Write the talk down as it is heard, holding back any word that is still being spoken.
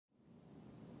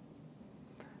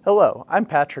Hello, I'm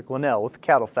Patrick Linnell with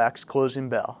CattleFax Closing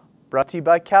Bell, brought to you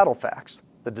by CattleFax,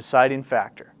 the deciding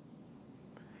factor.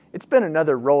 It's been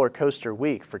another roller coaster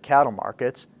week for cattle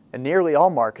markets and nearly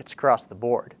all markets across the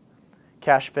board.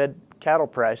 Cash-fed cattle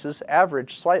prices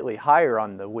averaged slightly higher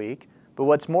on the week, but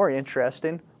what's more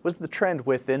interesting was the trend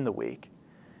within the week.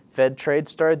 Fed trade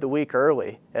started the week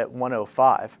early at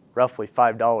 105, roughly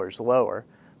 $5 lower,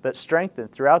 but strengthened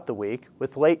throughout the week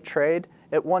with late trade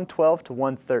at 112 to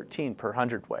 113 per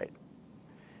hundredweight.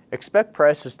 Expect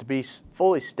prices to be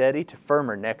fully steady to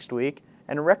firmer next week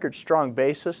and a record strong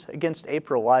basis against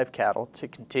April live cattle to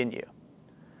continue.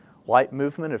 Light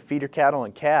movement of feeder cattle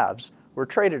and calves were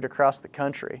traded across the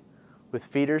country, with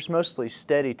feeders mostly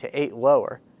steady to 8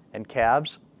 lower and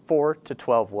calves 4 to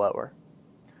 12 lower.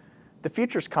 The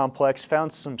futures complex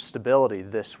found some stability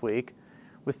this week,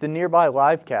 with the nearby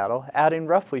live cattle adding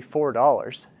roughly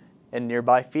 $4 and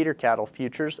nearby feeder cattle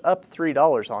futures up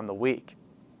 $3 on the week.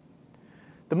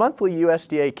 The monthly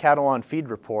USDA Cattle on Feed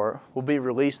report will be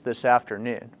released this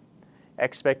afternoon.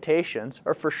 Expectations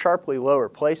are for sharply lower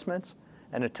placements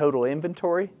and a total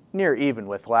inventory near even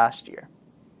with last year.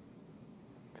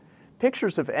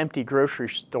 Pictures of empty grocery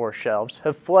store shelves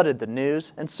have flooded the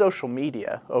news and social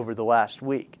media over the last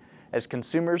week as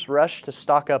consumers rush to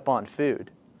stock up on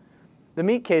food. The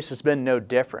meat case has been no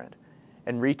different,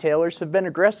 and retailers have been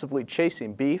aggressively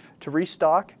chasing beef to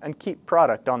restock and keep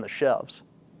product on the shelves.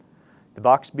 The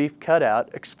boxed beef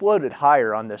cutout exploded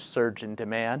higher on this surge in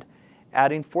demand,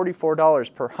 adding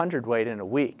 $44 per hundredweight in a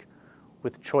week,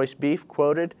 with choice beef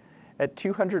quoted at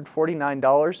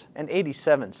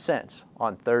 $249.87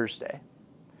 on Thursday.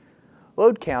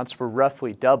 Load counts were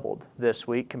roughly doubled this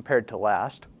week compared to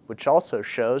last, which also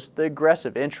shows the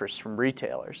aggressive interest from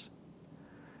retailers.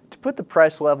 To put the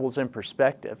price levels in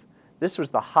perspective, this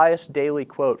was the highest daily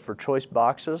quote for choice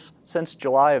boxes since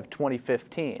July of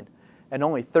 2015, and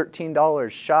only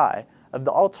 $13 shy of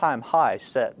the all-time high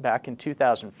set back in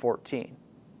 2014.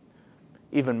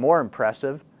 Even more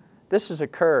impressive, this has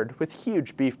occurred with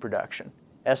huge beef production,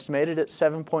 estimated at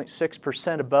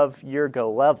 7.6% above year-ago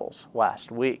levels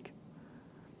last week.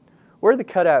 Where the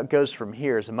cutout goes from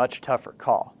here is a much tougher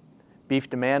call. Beef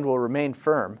demand will remain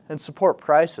firm and support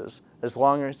prices as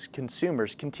long as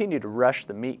consumers continue to rush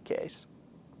the meat case.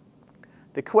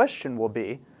 The question will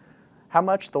be how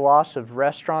much the loss of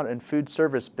restaurant and food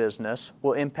service business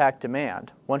will impact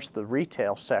demand once the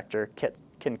retail sector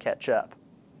can catch up.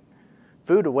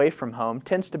 Food away from home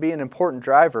tends to be an important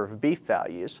driver of beef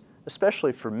values,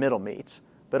 especially for middle meats,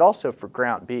 but also for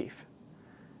ground beef.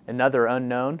 Another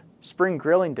unknown, spring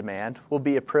grilling demand will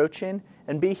be approaching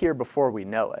and be here before we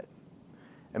know it.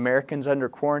 Americans under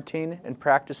quarantine and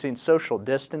practicing social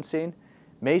distancing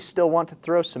may still want to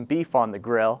throw some beef on the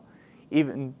grill,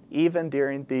 even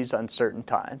during these uncertain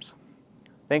times.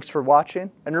 Thanks for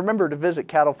watching, and remember to visit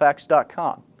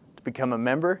CattleFax.com to become a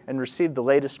member and receive the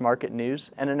latest market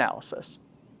news and analysis.